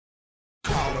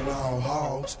Calling all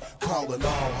hogs, calling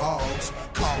all hogs,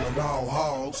 calling all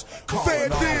hogs,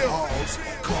 calling all hogs,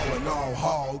 calling all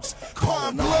hogs,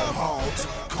 calling all hogs,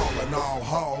 calling all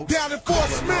hogs. Down in Fort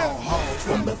Smith,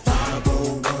 from the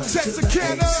 501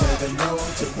 Texarkana to the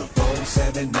 870 to the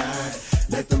 479.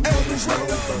 Let them niggas roll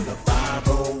from the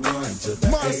 501 to the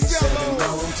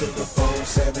 870 to the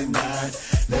 479.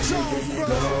 Let me hear you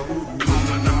go.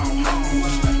 Calling all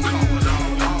hogs, calling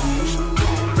all hogs,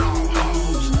 calling all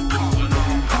hogs, calling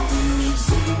all hogs.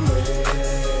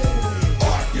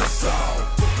 Arkansas,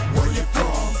 where you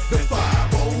from? The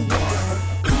 501.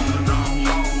 Calling all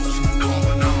hogs,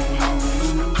 calling all hogs,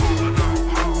 calling all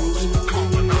hogs,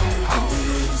 calling all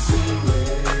hogs.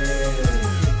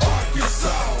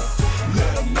 Arkansas,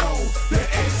 let them know that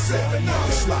 870.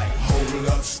 It's like, hold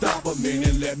up, stop a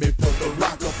minute, let me put the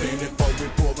rock up in it. Before we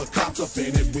pull the cops up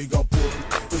in it, we gon' pull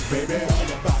this baby all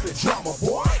about the drama,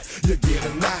 boy. You get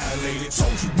annihilated,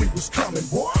 told you we was coming,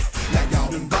 boy. Now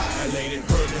y'all done violated,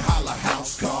 heard it holler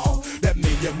house call. That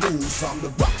mean you move something, the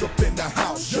rock up in the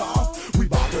house, y'all. We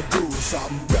bout to do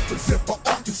something, represent for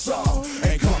Arkansas.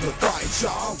 Ain't come to fight,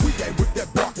 y'all. We ain't with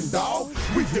that barking dog.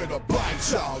 We here to bite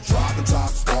y'all. Drive the top,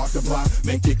 spark the block,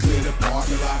 make it clear the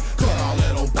parking lot. Cut all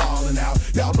that old ballin' out.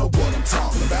 Y'all know what I'm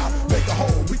talking about. Make a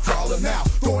hole, we crawling out.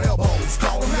 Throw elbows,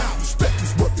 calling out. Respect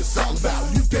is what it's all about.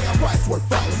 You damn right's worth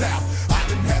falling out. I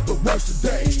didn't have the worst of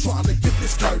days trying to get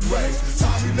this curtain raised.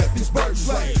 Time we let these birds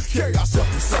lay. Carry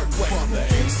ourselves a certain way. From the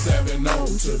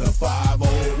 870 to the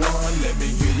 501. Let me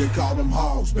hear you call them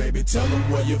hogs, baby. Tell them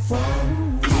where you're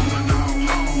from. Calling all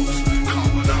hogs,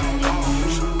 calling all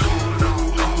hogs, calling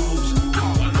all hogs,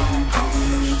 calling all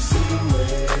hogs.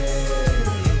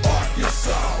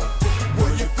 Arkansas,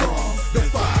 where you from? The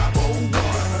 501.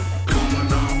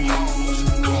 Calling all hogs,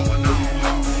 calling all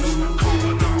hogs,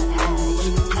 calling all hogs,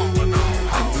 calling all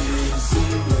hogs.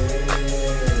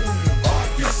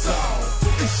 Arkansas,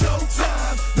 it's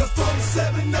showtime, the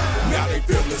 479. Now they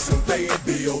feel us in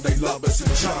Fayetteville, they love us in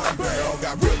John Barrel.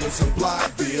 Got realers in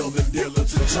Blytheville and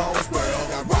dealers in Jonesboro.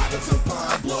 Got riders in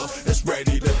Pine Bluff that's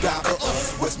ready to die for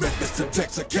us. West Memphis to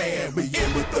Texarkana, we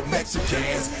in with the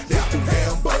Mexicans. Down in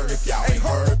Hamburg, if y'all ain't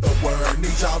heard the word,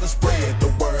 need y'all to spread the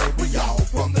word. We all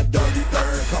from the dirty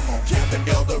third. Come on, Camden,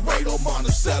 El Dorado,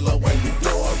 Monticello, and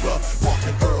Eudora.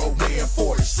 Parking Earl, Wynn,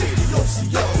 Forest City,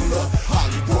 Osceola,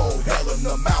 Holly Grove,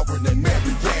 Helena, Malvern, and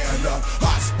Mariana.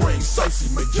 Hot Springs, Searcy,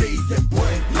 McGee,